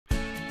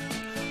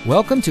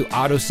Welcome to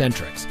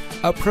AutoCentrix,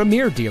 a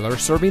premier dealer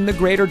serving the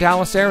greater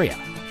Dallas area.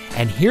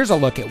 And here's a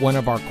look at one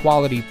of our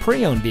quality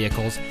pre-owned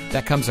vehicles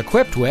that comes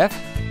equipped with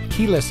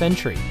keyless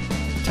entry,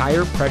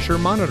 tire pressure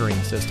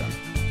monitoring system,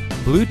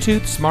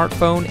 Bluetooth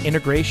smartphone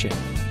integration,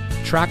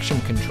 traction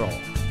control,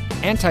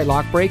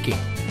 anti-lock braking,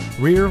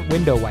 rear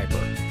window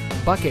wiper,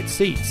 bucket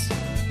seats,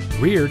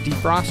 rear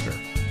defroster,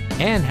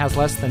 and has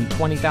less than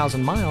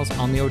 20,000 miles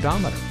on the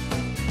odometer.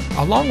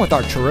 Along with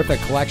our terrific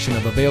collection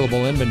of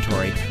available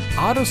inventory,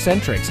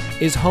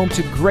 AutoCentrix is home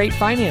to great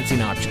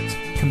financing options,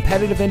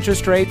 competitive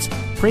interest rates,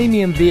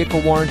 premium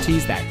vehicle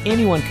warranties that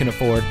anyone can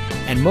afford,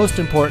 and most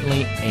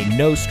importantly, a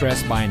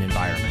no-stress buying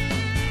environment.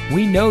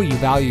 We know you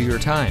value your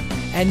time,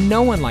 and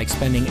no one likes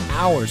spending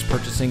hours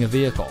purchasing a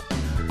vehicle.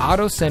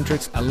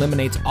 AutoCentrix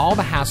eliminates all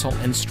the hassle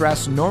and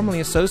stress normally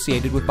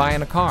associated with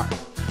buying a car.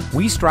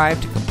 We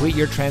strive to complete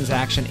your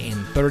transaction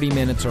in 30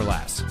 minutes or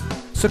less.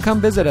 So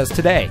come visit us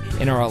today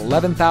in our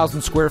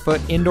 11,000 square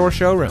foot indoor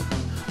showroom.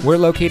 We're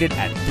located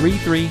at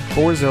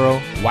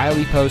 3340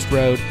 Wiley Post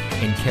Road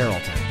in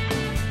Carrollton.